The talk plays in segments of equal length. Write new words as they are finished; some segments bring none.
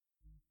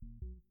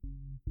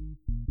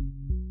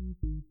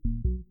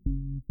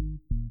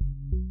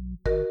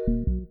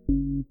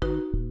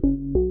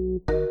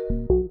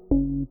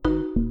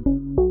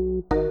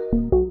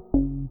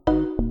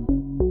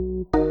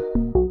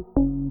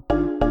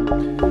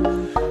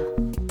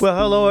Well,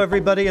 hello,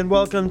 everybody, and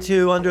welcome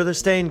to Under the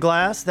Stained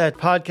Glass, that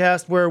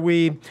podcast where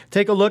we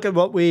take a look at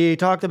what we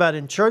talked about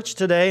in church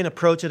today and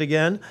approach it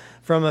again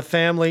from a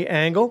family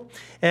angle.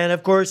 And,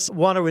 of course,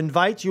 want to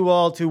invite you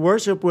all to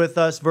worship with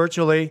us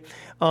virtually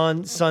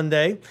on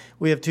Sunday.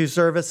 We have two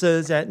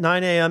services at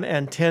 9 a.m.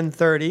 and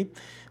 10:30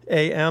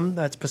 a.m.,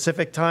 that's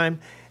Pacific time.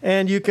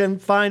 And you can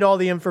find all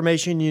the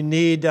information you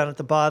need down at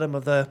the bottom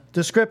of the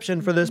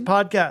description for this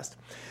podcast.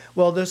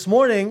 Well, this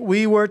morning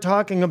we were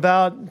talking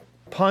about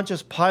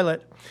Pontius Pilate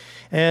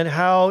and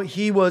how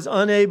he was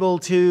unable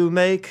to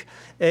make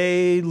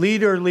a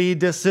leaderly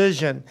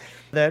decision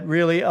that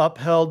really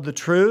upheld the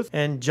truth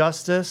and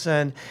justice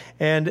and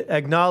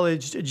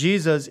acknowledged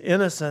Jesus'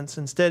 innocence.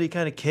 Instead, he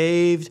kind of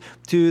caved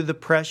to the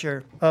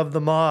pressure of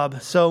the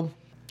mob. So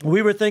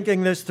we were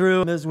thinking this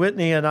through, Ms.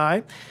 Whitney and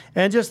I,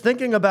 and just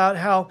thinking about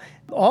how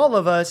all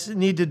of us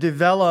need to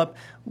develop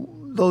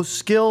those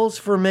skills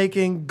for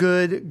making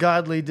good,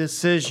 godly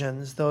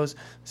decisions, those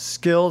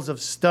skills of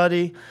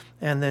study,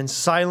 and then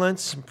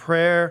silence,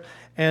 prayer,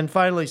 and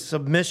finally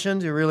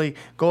submission to really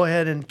go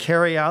ahead and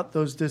carry out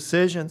those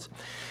decisions.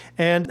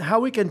 And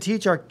how we can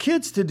teach our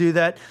kids to do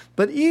that,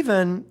 but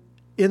even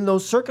in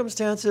those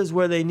circumstances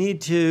where they need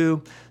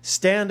to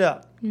stand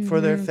up for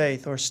their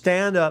faith or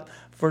stand up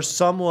for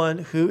someone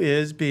who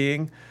is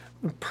being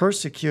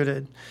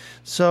persecuted.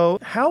 So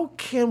how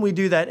can we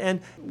do that?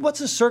 And what's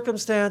a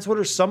circumstance? What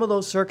are some of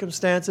those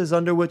circumstances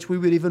under which we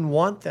would even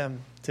want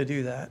them to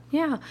do that?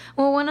 Yeah.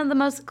 Well, one of the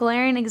most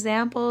glaring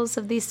examples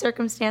of these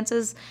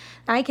circumstances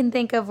I can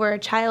think of where a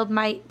child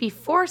might be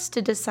forced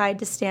to decide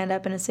to stand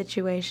up in a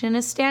situation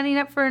is standing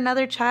up for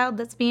another child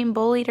that's being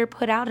bullied or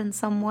put out in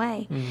some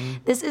way.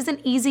 This isn't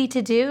easy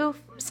to do.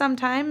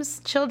 Sometimes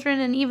children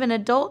and even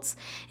adults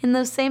in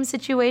those same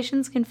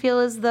situations can feel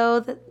as though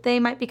that they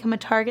might become a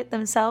target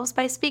themselves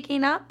by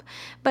speaking up.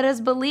 But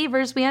as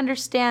believers, we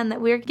understand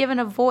that we are given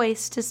a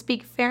voice to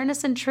speak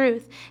fairness and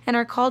truth and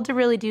are called to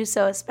really do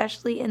so,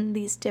 especially in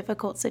these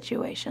difficult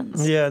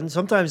situations. Yeah, and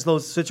sometimes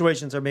those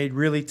situations are made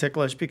really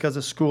ticklish because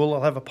a school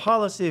will have a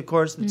policy, of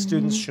course, that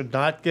students should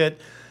not get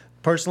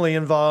personally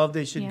involved.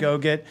 They should go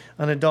get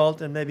an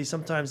adult, and maybe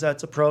sometimes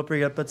that's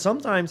appropriate. But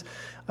sometimes,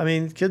 I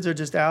mean, kids are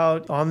just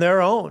out on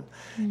their own,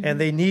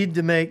 and they need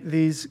to make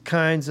these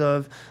kinds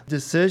of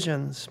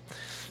decisions.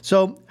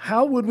 So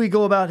how would we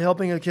go about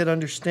helping a kid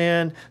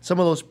understand some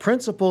of those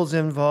principles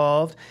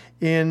involved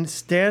in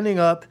standing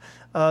up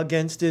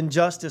against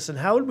injustice? And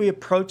how would we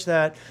approach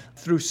that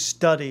through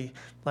study?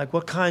 Like,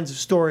 what kinds of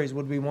stories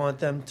would we want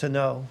them to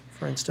know,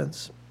 for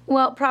instance?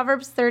 Well,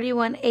 Proverbs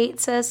 31:8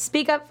 says,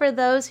 "Speak up for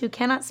those who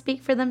cannot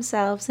speak for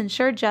themselves,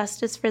 ensure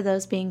justice for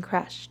those being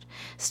crushed."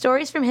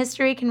 Stories from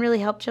history can really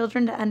help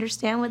children to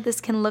understand what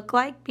this can look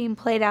like being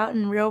played out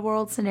in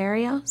real-world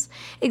scenarios.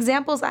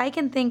 Examples I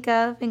can think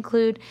of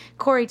include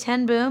Corrie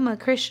ten Boom, a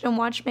Christian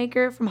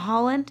watchmaker from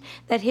Holland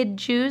that hid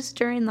Jews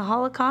during the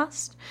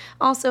Holocaust.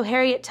 Also,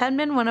 Harriet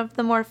Tubman, one of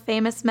the more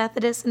famous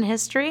Methodists in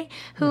history,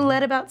 who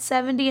led about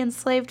 70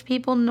 enslaved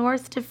people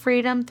north to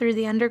freedom through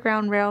the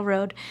Underground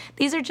Railroad.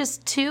 These are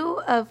just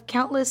two of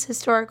countless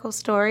historical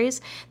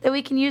stories that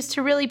we can use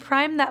to really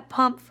prime that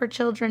pump for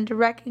children to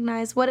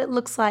recognize what it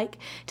looks like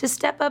to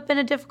step up in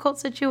a difficult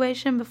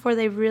situation before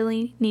they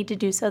really need to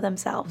do so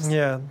themselves.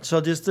 Yeah,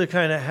 so just to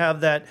kind of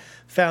have that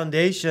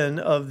foundation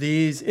of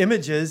these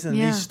images and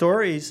these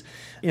stories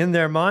in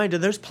their mind,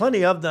 and there's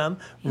plenty of them,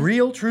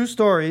 real true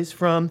stories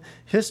from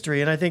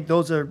history, and I think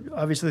those are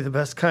obviously the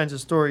best kinds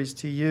of stories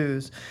to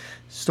use.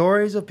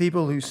 Stories of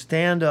people who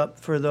stand up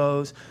for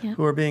those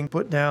who are being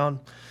put down.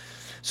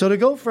 So to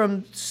go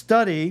from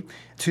study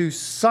to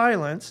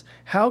silence,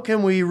 how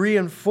can we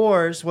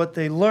reinforce what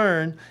they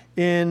learn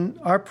in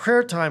our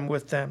prayer time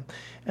with them?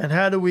 And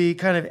how do we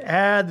kind of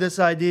add this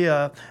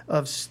idea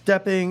of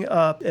stepping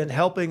up and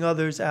helping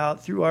others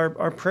out through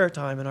our prayer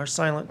time and our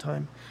silent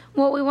time?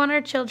 Well, we want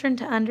our children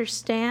to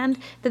understand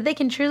that they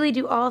can truly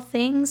do all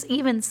things,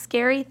 even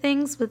scary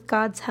things, with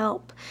God's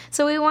help.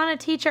 So we want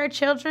to teach our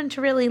children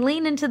to really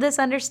lean into this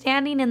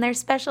understanding in their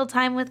special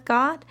time with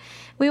God.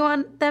 We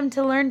want them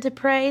to learn to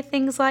pray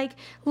things like,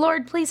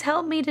 "Lord, please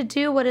help me to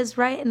do what is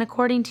right and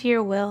according to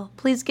your will.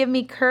 Please give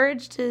me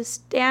courage to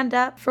stand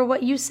up for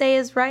what you say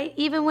is right,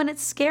 even when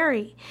it's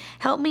scary.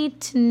 Help me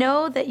to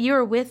know that you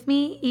are with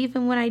me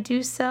even when I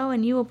do so,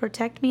 and you will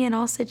protect me in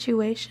all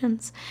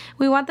situations."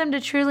 We want them to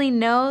truly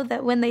know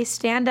that when they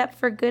stand up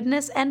for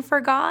goodness and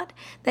for God,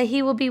 that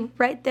He will be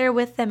right there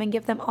with them and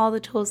give them all the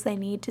tools they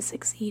need to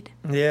succeed.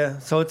 Yeah,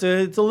 so it's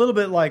a little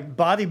bit like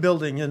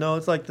bodybuilding, you know.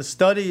 It's like the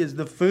study is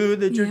the food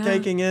that you're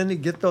taking in to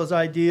get those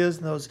ideas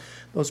and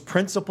those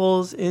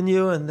principles in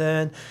you, and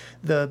then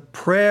the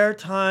prayer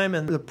time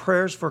and the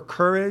prayers for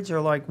courage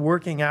are like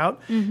working out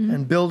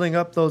and building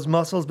up those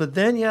muscles. But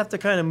then you have to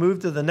kind of move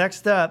to the next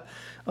step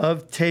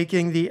of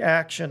taking the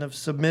action of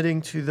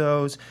submitting to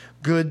those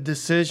good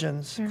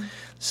decisions.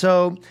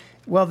 So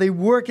while they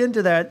work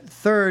into that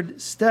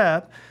third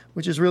step,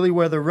 which is really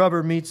where the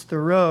rubber meets the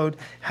road,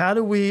 how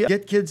do we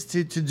get kids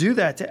to do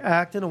that, to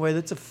act in a way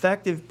that's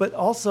effective, but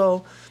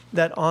also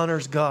that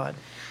honors God?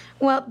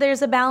 Well,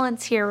 there's a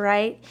balance here,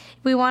 right?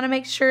 We want to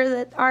make sure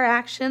that our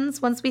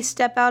actions, once we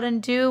step out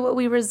and do what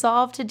we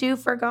resolve to do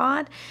for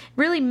God,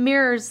 really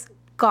mirrors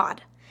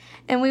God.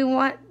 And we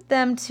want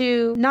them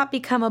to not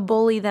become a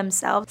bully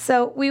themselves.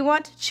 So we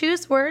want to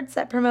choose words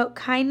that promote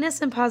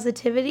kindness and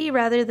positivity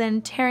rather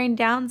than tearing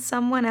down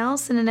someone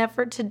else in an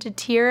effort to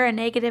deter a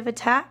negative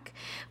attack.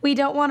 We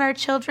don't want our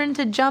children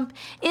to jump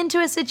into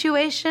a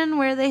situation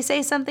where they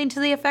say something to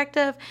the effect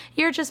of,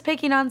 "You're just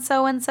picking on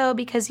so-and-so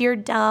because you're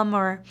dumb,"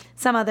 or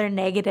some other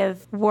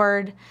negative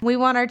word. We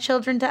want our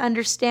children to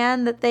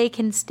understand that they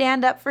can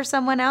stand up for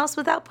someone else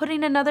without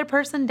putting another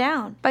person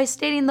down, by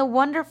stating the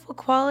wonderful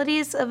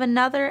qualities of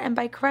another and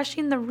by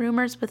crushing the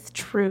rumors with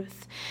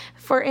truth.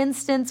 For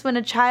instance, when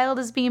a child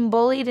is being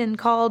bullied and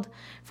called,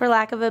 for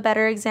lack of a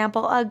better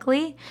example,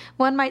 ugly,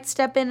 one might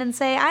step in and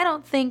say, "I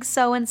don't think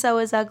so-and-so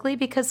is ugly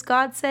because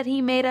God said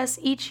He made us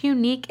each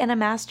unique and a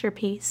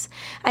masterpiece.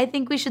 I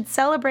think we should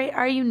celebrate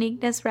our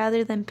uniqueness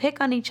rather than pick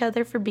on each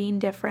other for being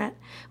different.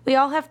 We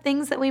all have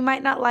things that we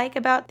might not like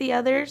about the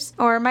others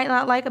or might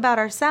not like about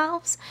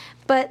ourselves,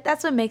 but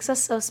that's what makes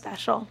us so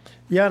special."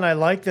 Yeah, and I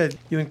like that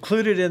you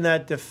included in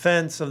that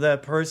defense of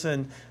that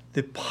person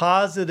the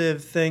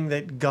positive thing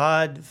that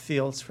God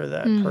feels for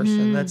that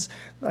person. That's,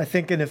 I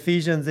think in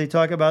Ephesians, they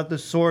talk about the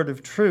sword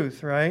of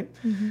truth, right?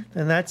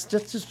 And that's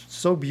just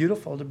so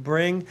beautiful to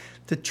bring,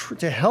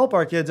 to help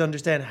our kids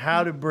understand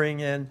how to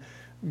bring in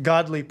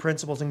godly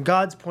principles and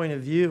God's point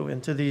of view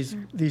into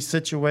these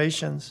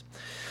situations.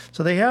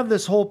 So they have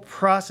this whole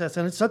process,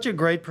 and it's such a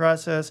great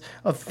process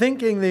of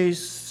thinking these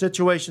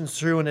situations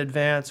through in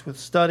advance with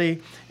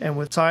study and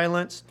with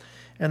silence,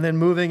 and then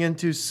moving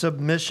into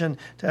submission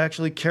to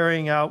actually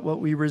carrying out what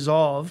we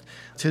resolved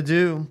to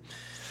do.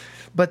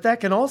 But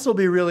that can also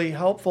be really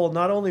helpful,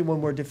 not only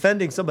when we're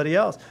defending somebody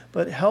else,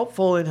 but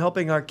helpful in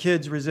helping our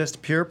kids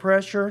resist peer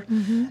pressure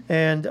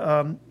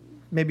and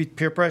maybe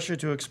peer pressure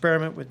to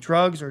experiment with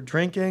drugs or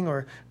drinking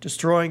or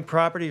destroying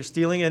property or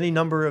stealing, any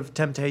number of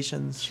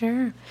temptations.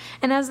 Sure.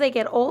 And as they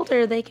get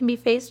older, they can be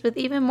faced with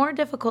even more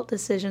difficult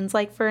decisions,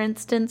 like, for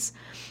instance,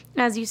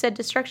 as you said,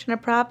 destruction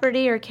of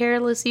property or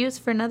careless use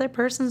for another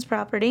person's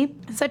property,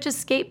 such as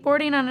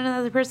skateboarding on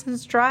another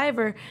person's drive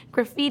or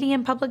graffiti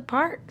in public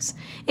parks.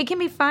 It can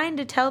be fine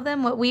to tell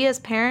them what we as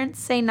parents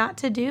say not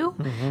to do,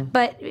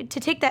 but to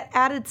take that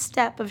added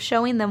step of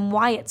showing them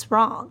why it's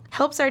wrong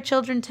helps our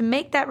children to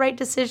make that right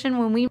decision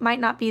when we might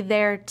not be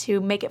there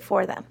to make it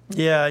for them.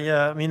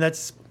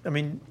 Yeah.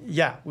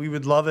 We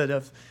would love it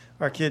if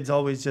our kids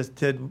always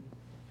just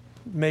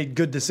made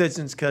good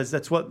decisions because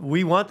that's what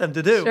we want them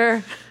to do.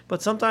 Sure.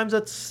 But sometimes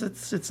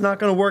it's not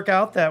going to work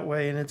out that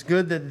way, and it's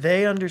good that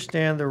they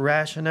understand the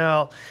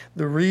rationale,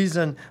 the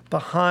reason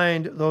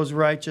behind those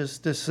righteous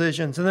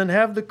decisions, and then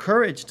have the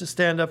courage to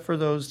stand up for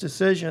those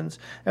decisions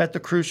at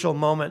the crucial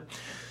moment.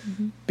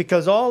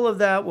 Because all of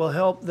that will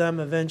help them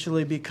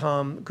eventually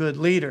become good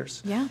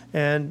leaders. Yeah.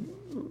 And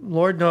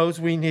Lord knows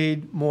we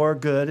need more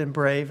good and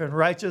brave and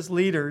righteous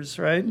leaders,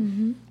 right?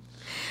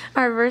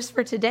 Our verse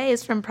for today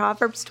is from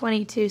Proverbs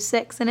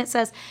 22:6, and it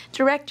says,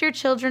 "Direct your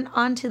children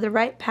onto the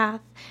right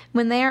path.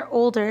 When they are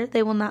older,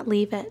 they will not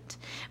leave it."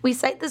 We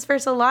cite this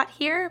verse a lot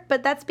here,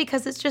 but that's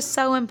because it's just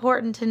so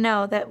important to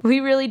know that we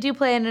really do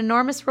play an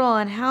enormous role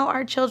in how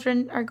our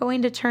children are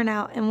going to turn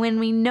out. And when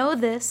we know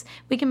this,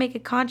 we can make a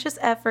conscious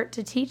effort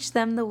to teach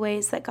them the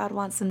ways that God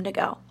wants them to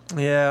go.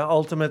 Yeah,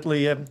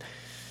 ultimately,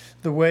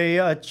 the way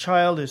a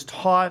child is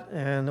taught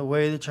and the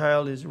way the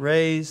child is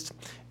raised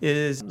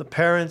is the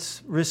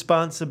parent's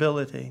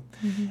responsibility.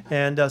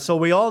 And so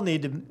we all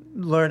need to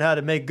learn how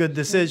to make good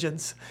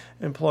decisions,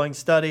 employing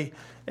study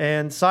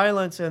and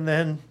silence, and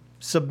then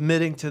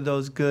submitting to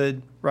those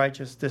good,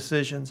 righteous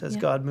decisions as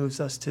God moves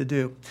us to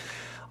do.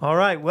 All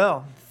right,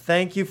 well,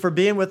 thank you for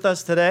being with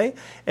us today.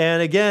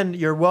 And again,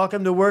 you're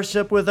welcome to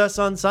worship with us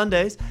on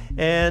Sundays.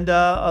 And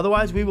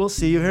otherwise, we will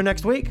see you here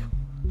next week.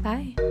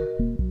 Bye.